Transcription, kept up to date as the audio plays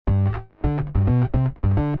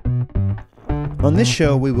On this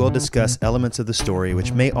show, we will discuss elements of the story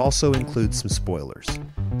which may also include some spoilers.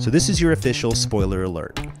 So this is your official spoiler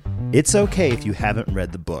alert. It's okay if you haven't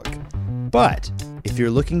read the book, but if you're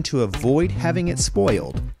looking to avoid having it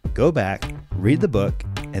spoiled, go back, read the book,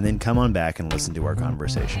 and then come on back and listen to our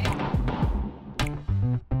conversation.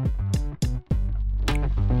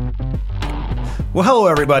 Well, hello,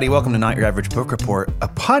 everybody. Welcome to Not Your Average Book Report, a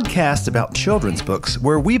podcast about children's books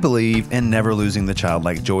where we believe in never losing the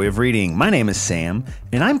childlike joy of reading. My name is Sam,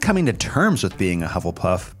 and I'm coming to terms with being a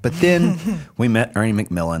Hufflepuff, but then we met Ernie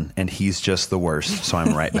Macmillan, and he's just the worst, so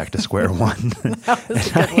I'm right back to square one. That was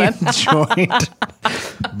a good one. I'm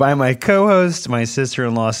joined by my co-host, my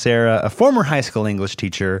sister-in-law, Sarah, a former high school English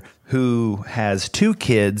teacher who has 2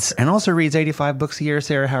 kids and also reads 85 books a year.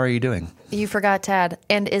 Sarah, how are you doing? You forgot Tad,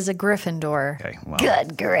 and is a Gryffindor. Okay, well,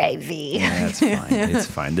 good gravy. Yeah, it's fine. It's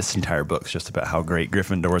fine. This entire book's just about how great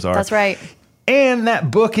Gryffindors are. That's right. And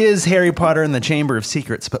that book is Harry Potter and the Chamber of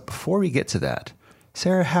Secrets. But before we get to that,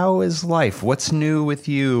 Sarah, how is life? What's new with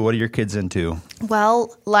you? What are your kids into?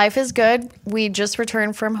 Well, life is good. We just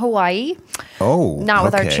returned from Hawaii. Oh, Not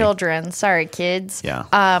with our children. Sorry, kids. Yeah.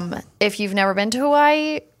 If you've never been to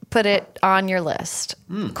Hawaii, put it on your list.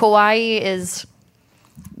 Kauai is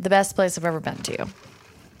the best place I've ever been to.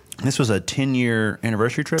 This was a 10-year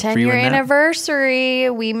anniversary trip for you 10-year and Matt? anniversary.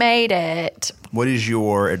 We made it. What is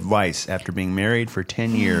your advice after being married for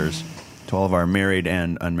 10 years to all of our married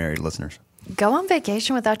and unmarried listeners? Go on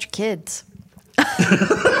vacation without your kids.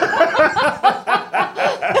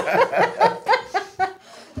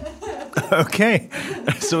 Okay.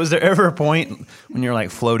 So is there ever a point when you're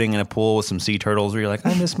like floating in a pool with some sea turtles where you're like,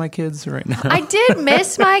 I miss my kids right now? I did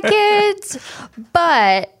miss my kids,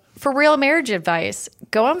 but for real marriage advice,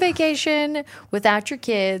 go on vacation without your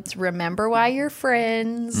kids. Remember why you're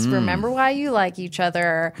friends. Remember why you like each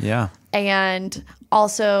other. Yeah. And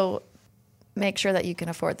also make sure that you can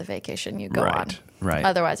afford the vacation you go on. Right.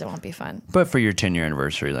 Otherwise, it won't be fun. But for your 10-year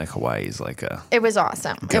anniversary, like Hawaii's like a... It was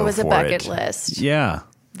awesome. It was a bucket list Yeah.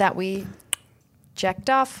 that we checked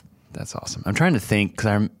off. That's awesome. I'm trying to think,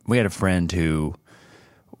 because we had a friend who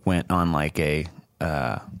went on like a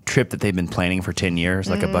trip that they've been planning for 10 years,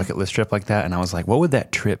 like a bucket list trip like that. And I was like, what would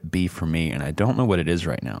that trip be for me? And I don't know what it is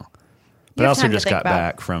right now. But I also just got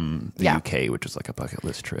back from the UK, which was like a bucket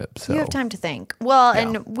list trip. So you have time to think. Well, yeah.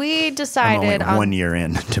 And we decided I'm only 1 year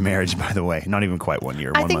in to marriage, by the way. Not even quite 1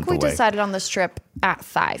 year, 1 month away. I think we decided on this trip at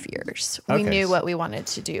 5 years. We knew what we wanted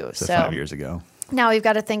to do. So 5 years ago. Now we've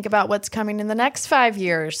got to think about what's coming in the next 5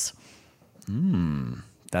 years.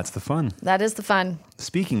 That's the fun. That is the fun.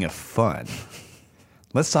 Speaking of fun,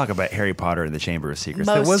 let's talk about Harry Potter and the Chamber of Secrets.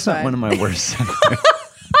 Most that wasn't fun. one of my worst.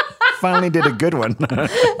 Finally did a good one.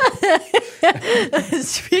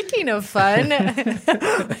 Speaking of fun,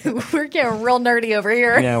 we're getting real nerdy over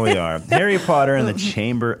here. Yeah, we are. Harry Potter and the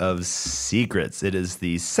Chamber of Secrets. It is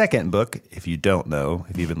the second book, if you don't know,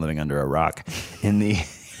 if you've been living under a rock, in the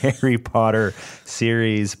Harry Potter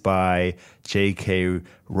series by J.K.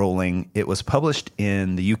 Rowling. It was published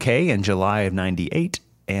in the UK in July of 98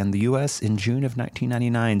 and the US in June of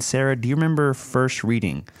 1999. Sarah, do you remember first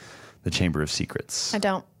reading The Chamber of Secrets? I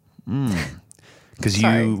don't. Because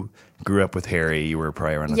you grew up with Harry. You were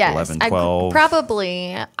probably around 11, 12.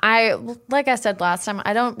 Probably. Like I said last time,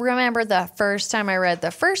 I don't remember the first time I read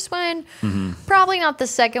the first one. Probably not the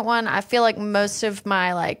second one. I feel like most of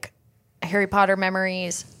my Harry Potter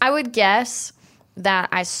memories, I would guess that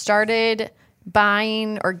I started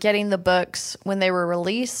buying or getting the books when they were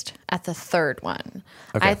released at the third one.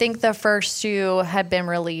 Okay. I think the first 2 had been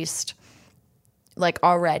released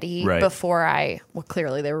already before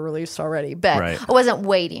clearly they were released already, but I wasn't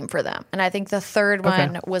waiting for them. And I think the third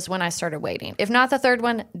one was when I started waiting. If not the third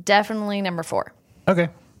one, definitely number 4. Okay.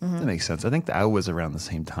 That makes sense. I think that I was around the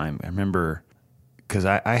same time. I remember because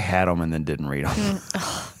I had them and then didn't read them.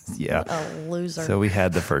 Yeah. A loser. So we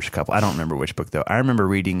had the first couple. I don't remember which book though. I remember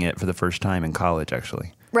reading it for the first time in college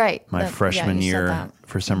actually. Right. My freshman year,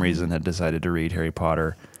 for some reason, had decided to read Harry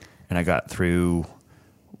Potter, and I got through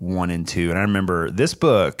 1 and 2. And I remember this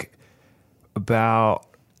book, about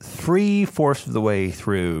 3/4 of the way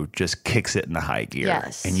through, just kicks it into high gear.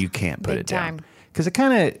 Yes. And you can't put Big it down. time. Because it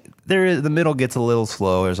the middle gets a little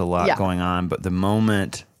slow. There's a lot going on. But the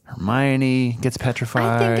moment Hermione gets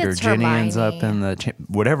petrified or Ginny ends up in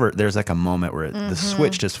whatever, there's like a moment where the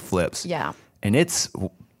switch just flips. Yeah. And it's,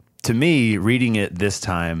 to me, reading it this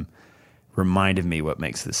time reminded me what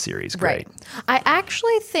makes this series great. Right. I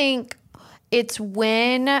actually think it's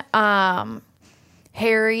when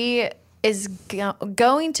Harry is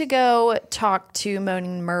going to go talk to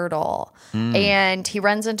Moaning Myrtle. And he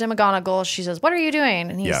runs into McGonagall. She says, "What are you doing?"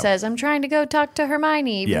 And he says, "I'm trying to go talk to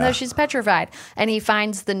Hermione, even though she's petrified." And he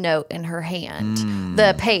finds the note in her hand,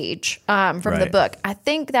 the page from the book. I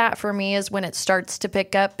think that for me is when it starts to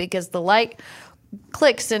pick up, because the light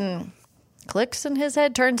clicks in his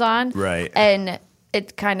head, turns on. Right. And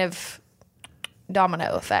it kind of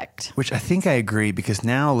domino effect. Which I think I agree, because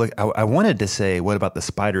now, look, I wanted to say, what about the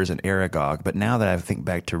spiders and Aragog? But now that I think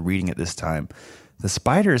back to reading it this time, the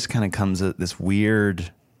spiders kind of comes at this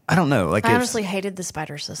weird, I don't know. Like, I honestly hated the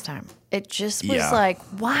spiders this time. It just was like,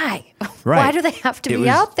 why? Right. Why do they have to be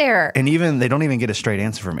out there? And even they don't even get a straight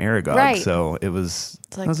answer from Aragog. Right. So it was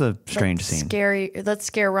a strange scene. Let's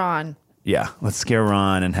scare Ron. Yeah, let's scare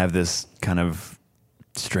Ron and have this kind of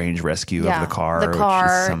strange rescue of the car. The car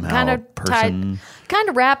which is somehow kind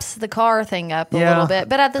of wraps the car thing up a little bit.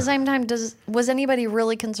 But at the same time, was anybody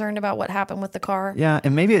really concerned about what happened with the car? Yeah,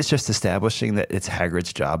 and maybe it's just establishing that it's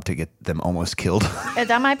Hagrid's job to get them almost killed.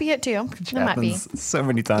 That might be it too. That might be so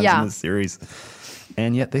many times in this series.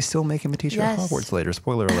 And yet they still make him a teacher at Hogwarts later.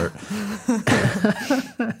 Spoiler alert.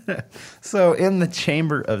 So in the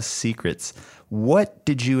Chamber of Secrets, what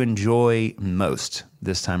did you enjoy most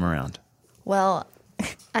this time around? Well,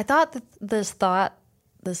 I thought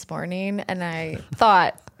this morning, and I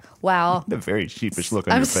thought, wow. The very sheepish look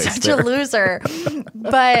on your face. I'm such a loser.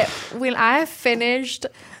 But when I finished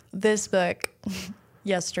this book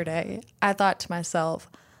yesterday, I thought to myself,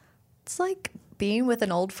 it's like being with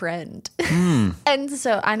an old friend. And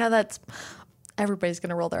so I know everybody's going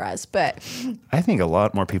to roll their eyes, but I think a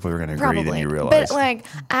lot more people are going to agree than you realize. But like,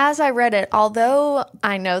 as I read it, although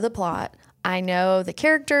I know the plot, I know the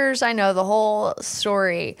characters, I know the whole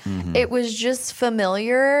story, it was just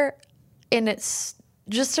familiar, and it's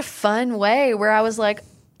just a fun way where I was like,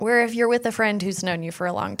 where if you're with a friend who's known you for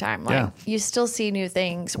a long time, like you still see new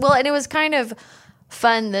things. Well, and it was kind of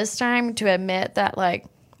fun this time to admit that, like,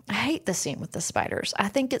 I hate the scene with the spiders. I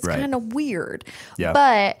think it's kind of weird. Yeah.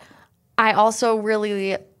 But I also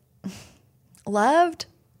really loved,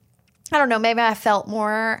 I don't know, maybe I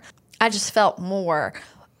just felt more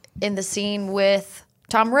in the scene with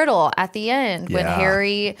Tom Riddle at the end when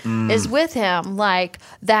Harry is with him. Like,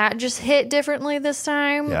 that just hit differently this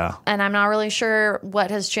time. Yeah. And I'm not really sure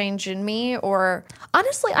what has changed in me, or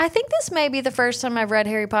honestly, I think this may be the first time I've read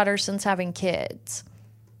Harry Potter since having kids.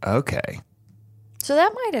 Okay. So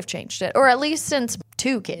that might have changed it, or at least since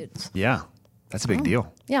 2 kids. Yeah. That's a big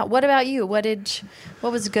deal. Yeah. What about you? What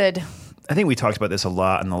was good? I think we talked about this a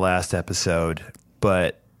lot in the last episode,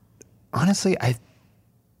 but honestly, I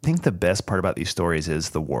think the best part about these stories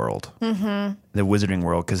is the world, the Wizarding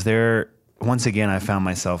world, because once again, I found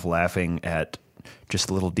myself laughing at just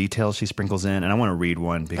the little details she sprinkles in, and I want to read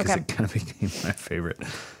one because it kind of became my favorite.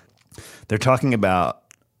 They're talking about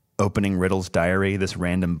opening Riddle's diary, this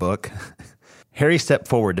random book. Harry stepped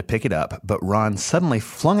forward to pick it up, but Ron suddenly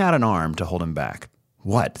flung out an arm to hold him back.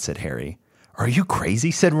 "What?" said Harry. "Are you crazy?"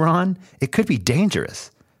 said Ron. "It could be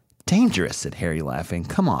dangerous." "Dangerous," said Harry, laughing.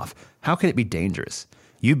 "Come off. How could it be dangerous?"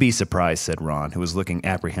 "You'd be surprised," said Ron, who was looking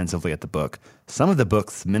apprehensively at the book. "Some of the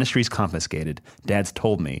books the ministry's confiscated. Dad's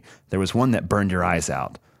told me. There was one that burned your eyes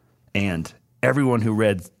out. And everyone who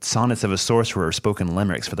read Sonnets of a Sorcerer spoke in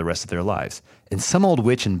limericks for the rest of their lives. And some old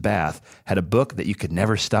witch in Bath had a book that you could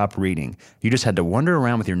never stop reading. You just had to wander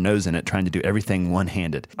around with your nose in it trying to do everything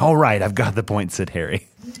one-handed." "All right, I've got the point," said Harry.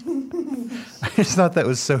 I just thought that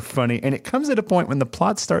was so funny. And it comes at a point when the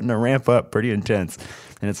plot's starting to ramp up pretty intense.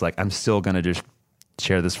 And it's like, I'm still going to just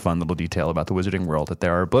share this fun little detail about the Wizarding world, that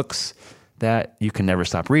there are books that you can never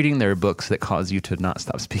stop reading. There are books that cause you to not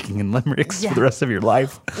stop speaking in limericks for the rest of your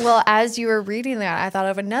life. Well, as you were reading that, I thought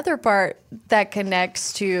of another part that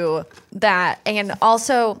connects to that. And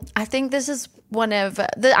also, I think this is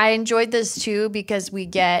I enjoyed this too, because we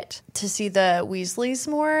get to see the Weasleys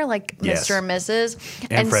more, like Mr. and Mrs.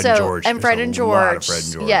 And Fred and George. And Fred and George. A lot of Fred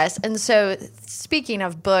and George. Yes. And so, speaking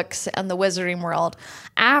of books and the Wizarding world,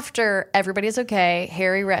 after everybody's okay,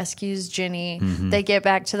 Harry rescues Ginny. They get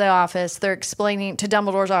back to the office. They're explaining to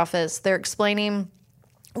Dumbledore's office. They're explaining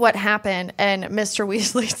what happened. And Mr.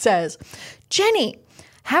 Weasley says, "Ginny,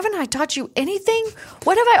 haven't I taught you anything?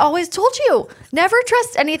 What have I always told you? Never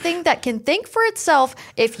trust anything that can think for itself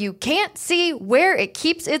if you can't see where it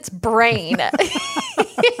keeps its brain."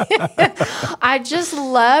 I just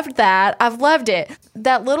loved that. I've loved it.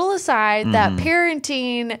 That little aside, that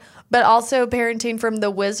parenting, but also parenting from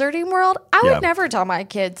the Wizarding world. I would never tell my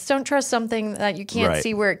kids, don't trust something that you can't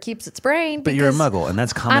see where it keeps its brain. But you're a muggle, and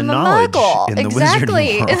that's common knowledge in the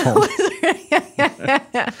Wizarding world.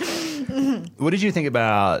 What did you think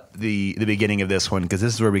about the beginning of this one? Because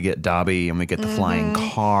this is where we get Dobby and we get the flying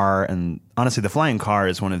car. And honestly, the flying car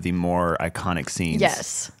is one of the more iconic scenes.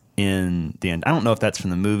 Yes. In the end. I don't know if that's from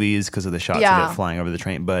the movies because of the shots of it flying over the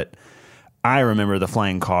train, but I remember the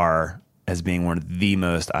flying car as being one of the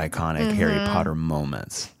most iconic Harry Potter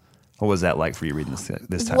moments. What was that like for you reading this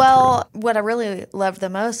time through? What I really loved the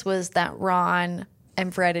most was that Ron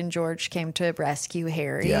and Fred and George came to rescue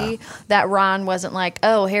Harry. Yeah. That Ron wasn't like,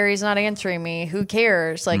 oh, Harry's not answering me. Who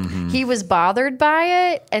cares? Like, he was bothered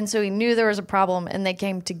by it, and so he knew there was a problem, and they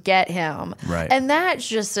came to get him. Right. And that's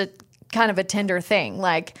just a kind of a tender thing.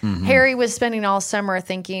 Like, Harry was spending all summer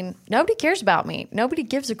thinking, nobody cares about me. Nobody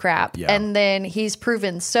gives a crap. Yeah. And then he's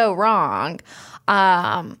proven so wrong.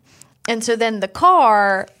 And so then the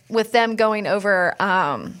car, with them going over,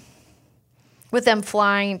 with them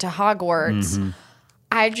flying to Hogwarts,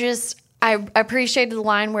 I appreciated the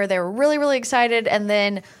line where they were really, really excited. And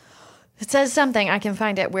then it says something, I can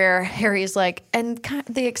find it, where Harry's like, and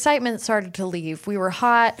the excitement started to leave. We were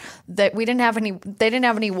hot, that they didn't have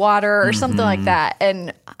any water or something like that.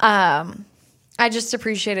 And I just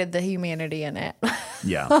appreciated the humanity in it.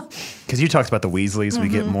 Yeah. Because you talked about the Weasleys. We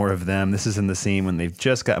get more of them. This is in the scene when they've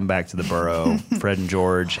just gotten back to the Burrow. Fred and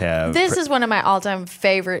George have... This is one of my all-time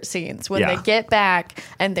favorite scenes, when they get back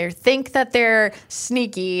and they think that they're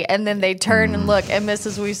sneaky, and then they turn and look, and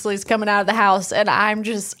Mrs. Weasley's coming out of the house, and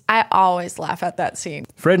I always laugh at that scene.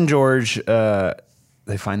 Fred and George,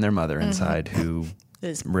 they find their mother inside, who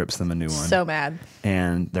rips them a new one. So mad.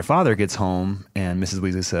 And their father gets home, and Mrs.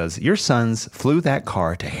 Weasley says, "Your sons flew that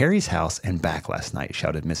car to Harry's house and back last night,"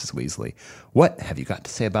 shouted Mrs. Weasley. "What have you got to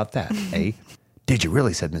say about that, eh?" "Did you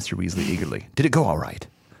really?" said Mr. Weasley eagerly. "Did it go all right?"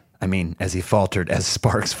 I mean, as he faltered as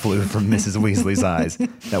sparks flew from Mrs. Weasley's eyes.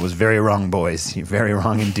 "That was very wrong, boys. Very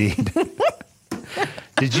wrong indeed."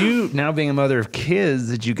 Did you, now being a mother of kids,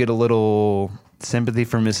 did you get a little sympathy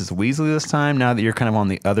for Mrs. Weasley this time, now that you're kind of on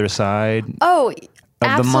the other side? Oh,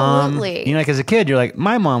 of the mom, absolutely. you know, like as a kid, you're like,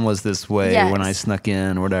 my mom was this way Yes. when I snuck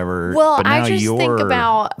in or whatever. Well, but now I just think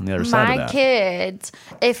about on the other side of my that. kids.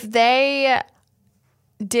 If they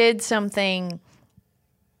did something,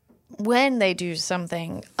 when they do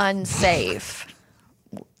something unsafe,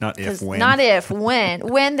 Not if, when. not if,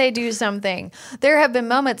 when they do something. There have been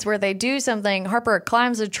moments where they do something, Harper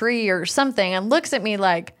climbs a tree or something and looks at me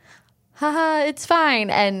like, haha, it's fine.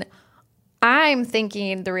 And I'm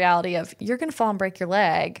thinking the reality of, you're going to fall and break your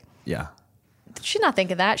leg. Yeah. She's not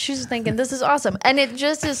thinking that. She's just thinking, this is awesome. And it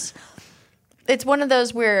just is, it's one of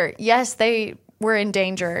those where, yes, they were in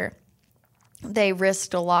danger. They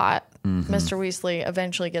risked a lot. Mr. Weasley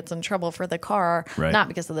eventually gets in trouble for the car, Right. not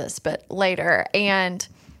because of this, but later.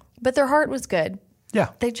 But their heart was good. Yeah.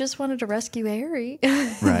 They just wanted to rescue Harry.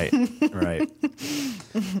 Right. Right.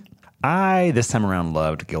 I, this time around,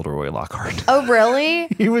 loved Gilderoy Lockhart. Oh, really?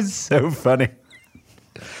 He was so funny.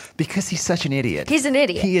 Because he's such an idiot. He's an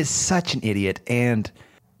idiot. He is such an idiot, and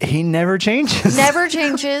he never changes. Never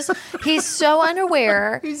changes. He's so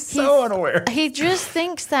unaware. He's so unaware. He just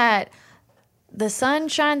thinks that the sun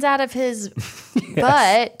shines out of his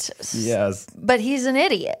butt. Yes. But he's an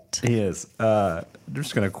idiot. He is. I'm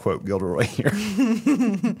just going to quote Gilderoy here.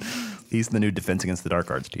 He's the new Defense Against the Dark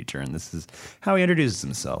Arts teacher, and this is how he introduces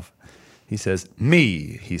himself. He says,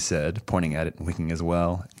 "Me," he said, pointing at it and winking as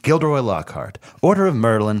well. "Gilderoy Lockhart, Order of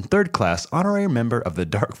Merlin, 3rd class, honorary member of the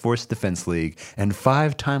Dark Force Defense League, and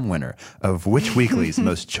 5-time winner of Witch Weekly's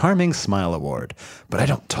Most Charming Smile Award. But I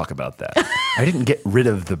don't talk about that. I didn't get rid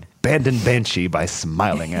of the abandoned banshee by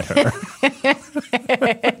smiling at her."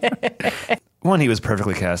 One, he was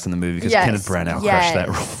perfectly cast in the movie because Yes. Kenneth Branagh crushed that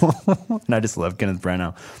role. And I just love Kenneth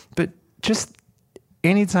Branagh. But just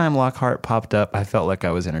anytime Lockhart popped up, I felt like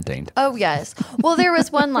I was entertained. Oh, yes. Well, there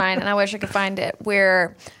was one line, and I wish I could find it,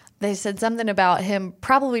 where they said something about him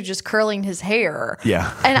probably just curling his hair.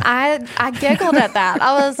 Yeah. And I giggled at that.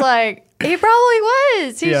 I was like, he probably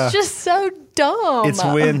was. He's Yeah. just so dumb. It's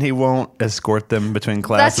when he won't escort them between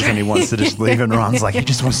classes and he wants to just leave, and Ron's like, he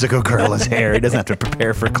just wants to go curl his hair. He doesn't have to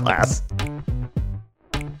prepare for class.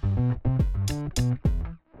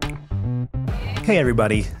 Hey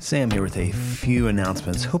everybody, Sam here with a few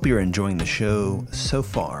announcements. Hope you're enjoying the show so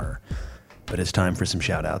far, but it's time for some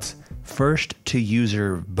shout outs. First to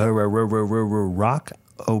user Barack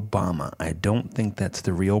Obama. I don't think that's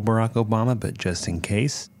the real Barack Obama, but just in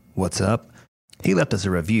case, what's up? He left us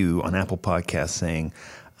a review on Apple Podcasts saying,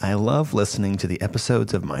 "I love listening to the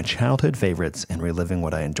episodes of my childhood favorites and reliving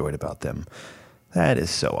what I enjoyed about them." That is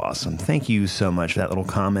so awesome. Thank you so much for that little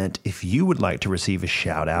comment. If you would like to receive a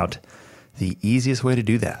shout out, the easiest way to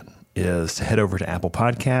do that is to head over to Apple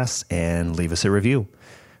Podcasts and leave us a review.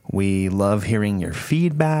 We love hearing your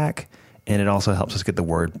feedback, and it also helps us get the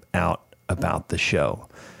word out about the show.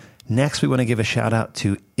 Next, we want to give a shout out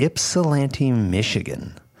to Ypsilanti,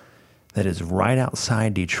 Michigan. That is right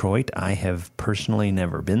outside Detroit. I have personally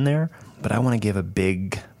never been there, but I want to give a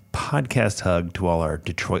big podcast hug to all our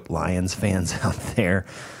Detroit Lions fans out there.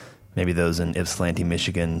 Maybe those in Ypsilanti,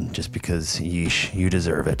 Michigan, just because yeesh, you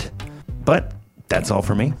deserve it. But that's all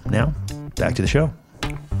for me. Now, back to the show.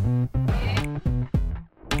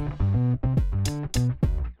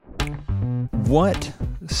 What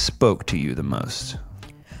spoke to you the most?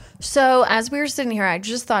 So as we were sitting here, I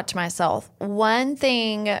just thought to myself, one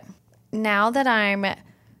thing, now that I'm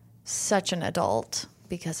such an adult,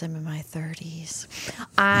 because I'm in my 30s,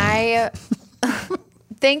 I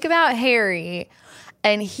think about Harry,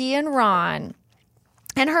 and he and Ron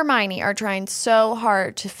and Hermione are trying so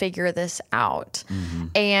hard to figure this out. Mm-hmm.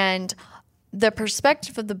 And the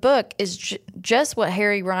perspective of the book is just what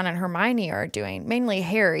Harry, Ron, and Hermione are doing, mainly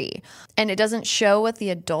Harry. And it doesn't show what the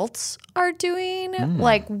adults are doing,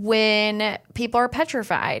 like when people are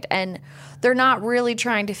petrified and they're not really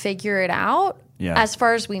trying to figure it out. Yeah. As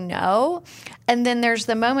far as we know. And then there's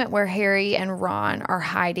the moment where Harry and Ron are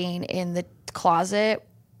hiding in the closet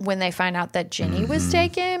when they find out that Ginny was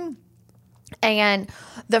taken. And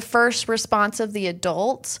the first response of the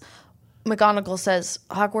adults, McGonagall says,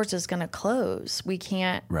 Hogwarts is going to close. We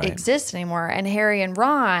can't exist anymore. And Harry and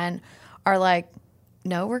Ron are like,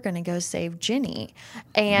 no, we're going to go save Ginny.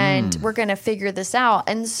 And we're going to figure this out.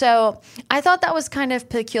 And so I thought that was kind of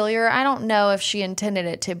peculiar. I don't know if she intended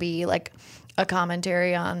it to be like a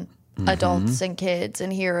commentary on adults and kids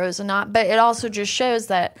and heroes and not, but it also just shows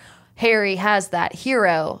that Harry has that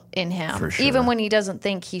hero in him, for sure. Even when he doesn't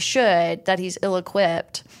think he should, that he's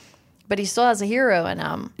ill-equipped, but he still has a hero in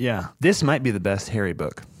him. Yeah. This might be the best Harry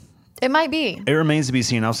book. It might be. It remains to be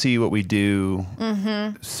seen. I'll see what we do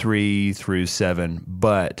 3 through 7,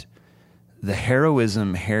 but the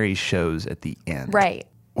heroism Harry shows at the end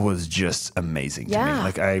was just amazing to me.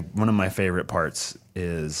 Like one of my favorite parts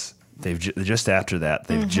is they've just after that,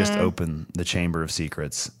 they've just opened the Chamber of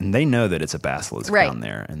Secrets, and they know that it's a basilisk down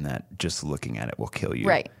there, and that just looking at it will kill you.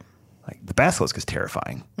 Right. Like the basilisk is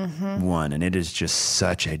terrifying, one, and it is just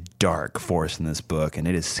such a dark force in this book, and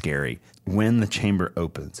it is scary. When the chamber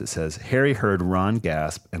opens, it says, Harry heard Ron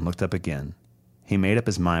gasp and looked up again. He made up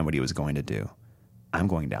his mind what he was going to do. I'm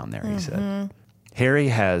going down there, he said. Harry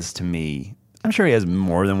has, to me, I'm sure he has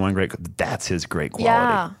more than one great, that's his great quality.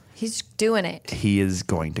 Yeah. He's doing it. He is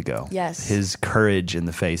going to go. Yes. His courage in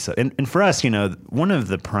the face of, and for us, one of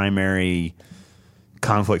the primary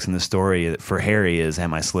conflicts in the story for Harry is,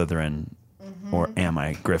 am I Slytherin or am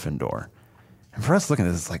I Gryffindor? And for us looking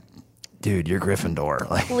at this, it's like, dude, you're Gryffindor.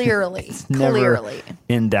 Like, clearly. Never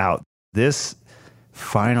in doubt. This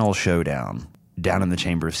final showdown down in the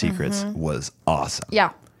Chamber of Secrets was awesome.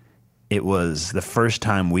 Yeah. It was the first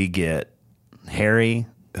time we get Harry,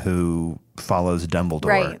 who follows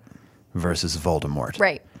Dumbledore, versus Voldemort.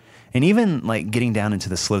 Right. And even like getting down into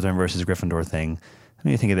the Slytherin versus Gryffindor thing, let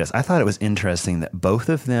me think of this. I thought it was interesting that both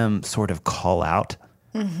of them sort of call out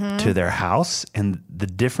to their house, and the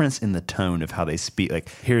difference in the tone of how they speak. Like,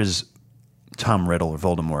 here's Tom Riddle or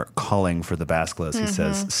Voldemort calling for the basilisk. He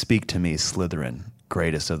says, speak to me, Slytherin,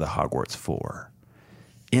 greatest of the Hogwarts Four.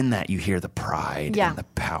 In that, you hear the pride and the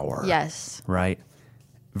power. Yes. Right?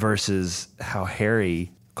 Versus how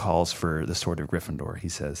Harry calls for the sword of Gryffindor. He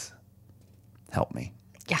says, help me.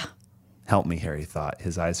 Yeah. Help me, Harry thought,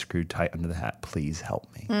 his eyes screwed tight under the hat. Please help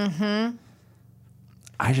me.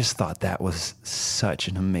 I just thought that was such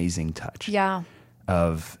an amazing touch. Yeah.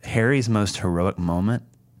 Of Harry's most heroic moment,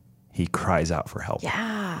 he cries out for help.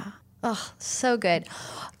 Yeah. Oh, so good.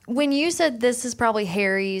 When you said this is probably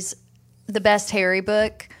the best Harry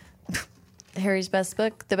book, Harry's best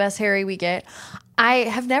book, the best Harry we get, I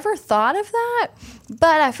have never thought of that,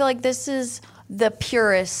 but I feel like this is the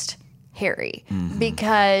purest Harry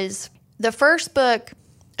because the first book,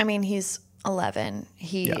 I mean, he's 11.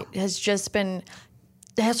 He has just been,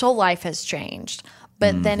 his whole life has changed.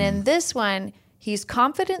 But then in this one, he's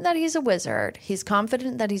confident that he's a wizard. He's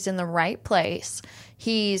confident that he's in the right place.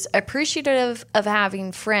 He's appreciative of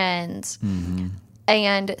having friends.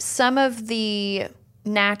 And some of the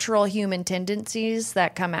natural human tendencies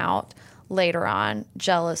that come out later on,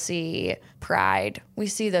 jealousy, pride, we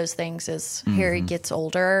see those things as Harry gets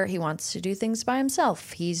older. He wants to do things by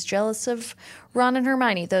himself. He's jealous of Ron and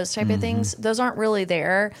Hermione, those type of things. Those aren't really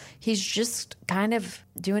there. He's just kind of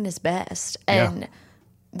doing his best. And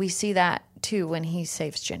we see that too when he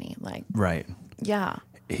saves Ginny. Like, right. Yeah.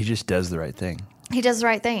 He just does the right thing. He does the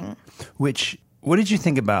right thing. Which What did you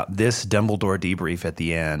think about this Dumbledore debrief at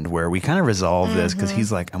the end where we kind of resolve this because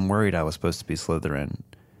he's like, I'm worried I was supposed to be Slytherin.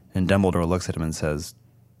 And Dumbledore looks at him and says,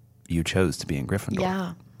 you chose to be in Gryffindor.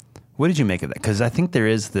 Yeah. What did you make of that? Because I think there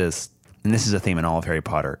is this, and this is a theme in all of Harry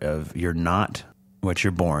Potter, of you're not what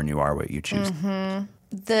you're born, you are what you choose.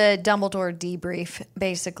 The Dumbledore debrief,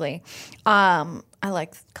 basically. I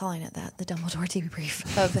like calling it that, the Dumbledore debrief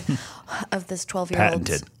of this 12-year-old.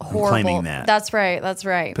 Patented. I'm Horrible. claiming that. That's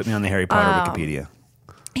right. Put me on the Harry Potter Wikipedia.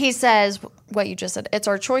 He says what you just said. It's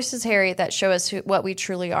our choices, Harry, that show us what we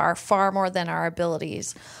truly are, far more than our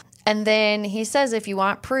abilities. And then he says, if you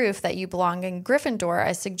want proof that you belong in Gryffindor,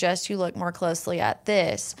 I suggest you look more closely at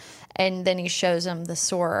this. And then he shows him the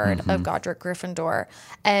sword of Godric Gryffindor.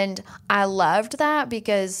 And I loved that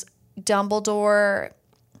because Dumbledore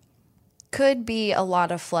could be a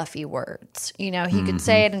lot of fluffy words. You know, he could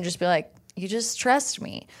say it and just be like, you just trust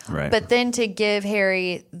me. Right. But then to give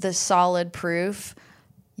Harry the solid proof,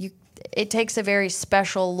 it takes a very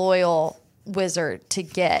special, loyal wizard to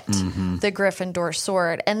get the Gryffindor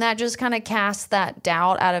sword. And that just kind of casts that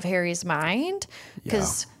doubt out of Harry's mind.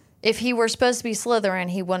 Because if he were supposed to be Slytherin,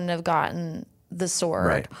 he wouldn't have gotten the sword.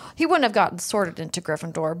 Right. He wouldn't have gotten sorted into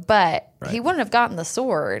Gryffindor, but he wouldn't have gotten the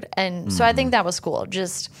sword. And so I think that was cool.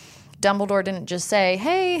 Just Dumbledore didn't just say,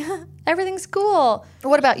 hey, everything's cool.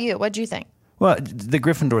 What about you? What'd you think? Well, the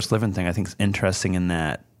Gryffindor Slytherin thing I think is interesting in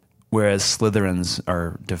that whereas Slytherins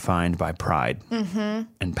are defined by pride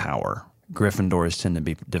and power, Gryffindors tend to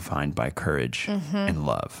be defined by courage and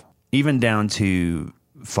love. Even down to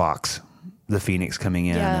Fawkes, the Phoenix coming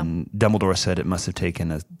in, and Dumbledore said it must have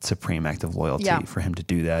taken a supreme act of loyalty for him to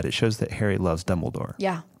do that. It shows that Harry loves Dumbledore.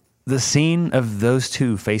 Yeah. The scene of those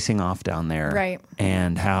two facing off down there, Right.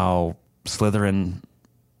 and how Slytherin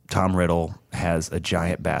Tom Riddle has a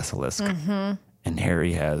giant basilisk, and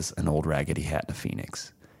Harry has an old raggedy hat and a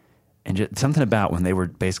phoenix. And just something about when they were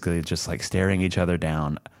basically just like staring each other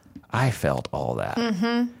down, I felt all that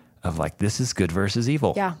of like, this is good versus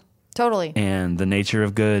evil. Yeah, totally. And the nature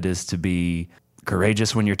of good is to be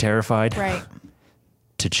courageous when you're terrified, Right.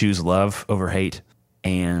 to choose love over hate,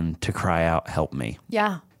 and to cry out, help me.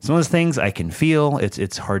 Yeah. It's one of those things I can feel.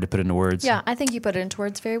 It's hard to put into words. Yeah, I think you put it into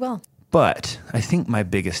words very well. But I think my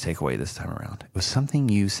biggest takeaway this time around was something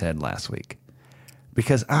you said last week.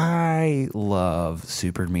 Because I love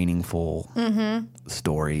super meaningful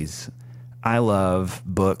stories. I love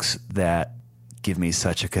books that give me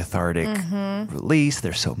such a cathartic release.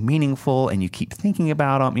 They're so meaningful, and you keep thinking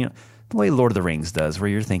about them. You know, the way Lord of the Rings does, where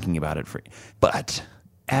you're thinking about it But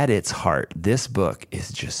at its heart, this book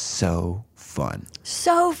is just so fun.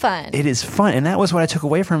 So fun. It is fun, and that was what I took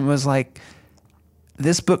away from it. Was like,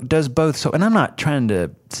 this book does both. So, and I'm not trying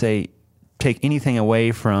to say take anything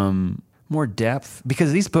away from more depth,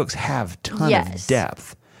 because these books have a ton of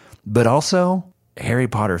depth, but also Harry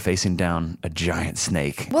Potter facing down a giant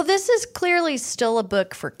snake. Well, this is clearly still a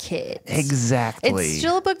book for kids. Exactly. It's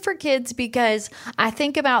still a book for kids because I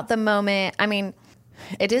think about the moment, I mean,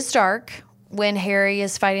 it is dark when Harry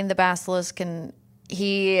is fighting the basilisk, and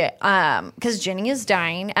he, because Ginny is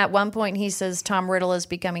dying. At one point he says Tom Riddle is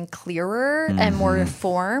becoming clearer and more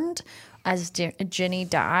formed as Ginny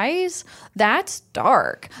dies. That's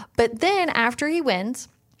dark. But then after he wins,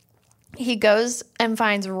 he goes and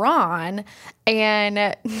finds Ron,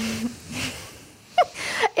 and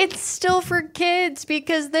it's still for kids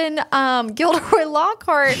because then Gilderoy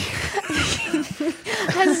Lockhart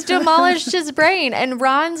has demolished his brain, and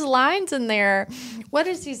Ron's lines in there. What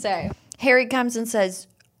does he say? Harry comes and says,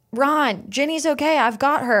 Ron, Ginny's okay. I've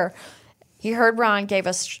got her. He heard Ron give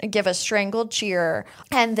a strangled cheer,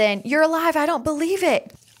 and then, you're alive, I don't believe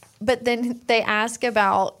it. But then they ask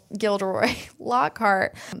about Gilderoy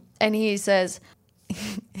Lockhart, and he says,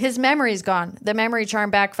 his memory's gone. The memory charm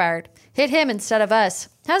backfired. Hit him instead of us.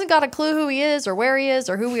 Hasn't got a clue who he is or where he is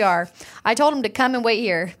or who we are. I told him to come and wait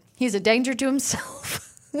here. He's a danger to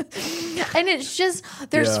himself. And it's just,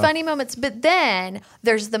 there's funny moments, but then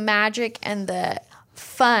there's the magic and the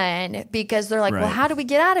fun, because they're like, well, how do we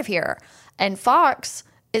get out of here? And Fawkes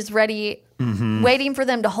is ready, waiting for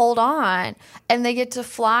them to hold on, and they get to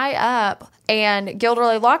fly up. And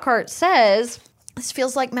Gilderoy Lockhart says, this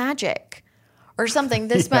feels like magic or something.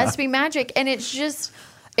 This must be magic. And it's just,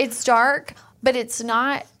 it's dark, but it's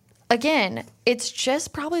not, again, it's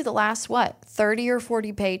just probably the last, 30 or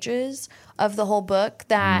 40 pages of the whole book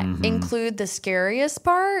that include the scariest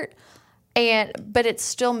part. But it's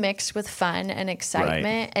still mixed with fun and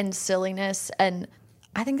excitement and silliness. And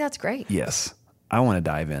I think that's great. Yes. I want to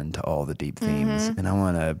dive into all the deep themes, and I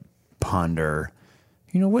want to ponder,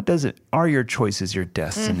 what does it, are your choices your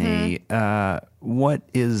destiny? What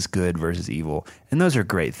is good versus evil? And those are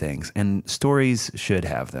great things. And stories should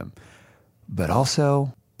have them. But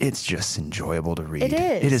also, it's just enjoyable to read. It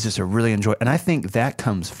is. It is just a really and I think that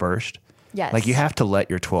comes first. Yes. Like you have to let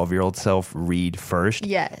your 12-year-old self read first.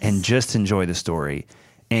 Yes. And just enjoy the story.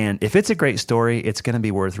 And if it's a great story, it's going to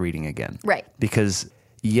be worth reading again. Right. Because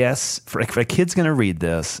yes, if a kid's going to read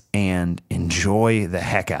this and enjoy the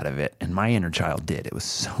heck out of it, and my inner child did, it was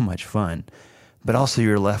so much fun. But also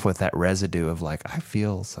you're left with that residue of like, I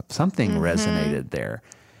feel something resonated there.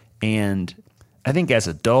 And I think as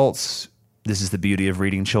adults, this is the beauty of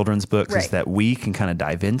reading children's books, is that we can kind of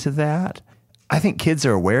dive into that. I think kids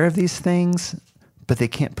are aware of these things, but they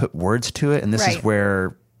can't put words to it. And this is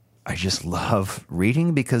where I just love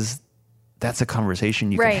reading, because that's a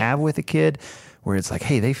conversation you can have with a kid where it's like,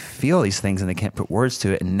 hey, they feel these things and they can't put words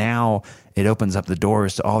to it. And now it opens up the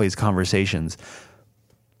doors to all these conversations.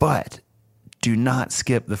 But do not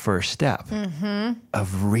skip the first step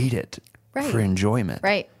of read it for enjoyment.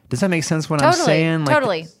 Right. Does that make sense what I'm saying? Like,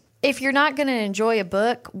 totally. If you're not going to enjoy a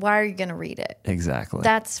book, why are you going to read it? Exactly.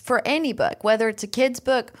 That's for any book, whether it's a kid's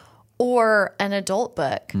book or an adult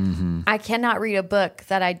book. I cannot read a book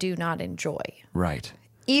that I do not enjoy. Right.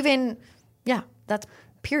 Even, that's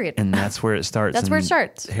period. And that's where it starts. That's where it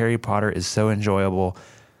starts. Harry Potter is so enjoyable,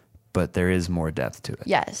 but there is more depth to it.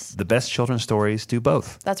 Yes. The best children's stories do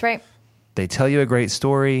both. That's right. They tell you a great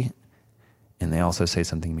story, and they also say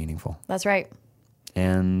something meaningful. That's right.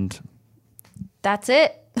 And that's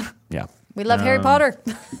it. Yeah. We love Harry Potter.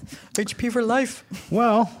 HP for life.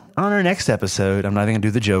 Well, on our next episode, I'm not even going to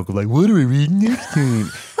do the joke of like, what are we reading next time?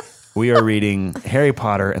 We are reading Harry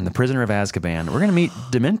Potter and the Prisoner of Azkaban. We're going to meet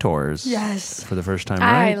Dementors. Yes. For the first time,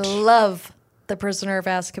 right? I love the Prisoner of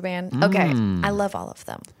Azkaban. Okay. I love all of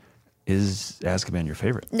them. Is Azkaban your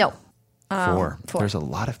favorite? No. 4. There's a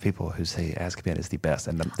lot of people who say Azkaban is the best,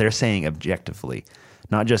 and they're saying objectively,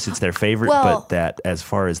 not just it's their favorite, but that as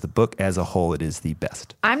far as the book as a whole, it is the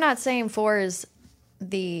best. I'm not saying 4 is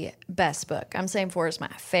the best book. I'm saying 4 is my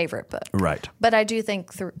favorite book. Right. But I do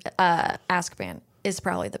think Azkaban is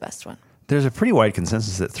probably the best one. There's a pretty wide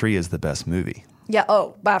consensus that 3 is the best movie. Yeah,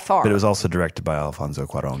 by far. But it was also directed by Alfonso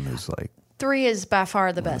Cuarón, who's like 3 is by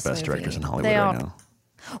far the best movie. Directors in Hollywood right now.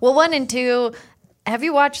 Well, 1 and 2, have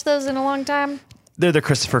you watched those in a long time? They're the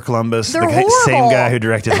Christopher Columbus, They're the horrible. same guy who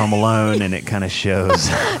directed Home Alone, and it kind of shows.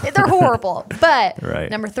 They're horrible. But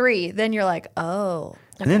Right. number 3, then you're like, oh.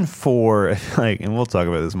 And then 4, like, and we'll talk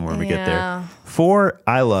about this more when we get there. 4,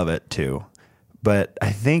 I love it too, but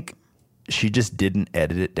I think she just didn't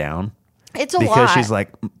edit it down. It's a lot. Because she's like,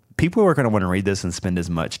 people are going to want to read this and spend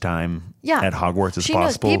as much time at Hogwarts as she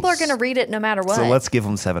possible. Knows people are going to read it no matter what. So let's give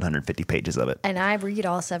them 750 pages of it. And I read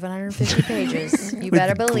all 750 pages. You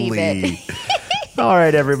better believe glee. it. All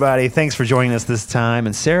right, everybody. Thanks for joining us this time.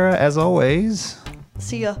 And Sarah, as always,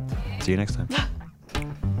 See ya. See you next time.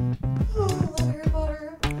 Harry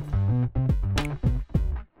Potter.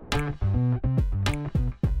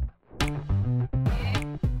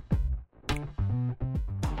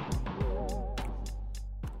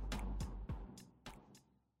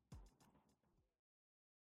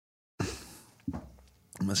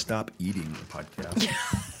 I'm going to stop eating the podcast.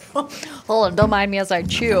 Hold on, don't mind me as I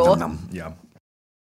chew. Yeah.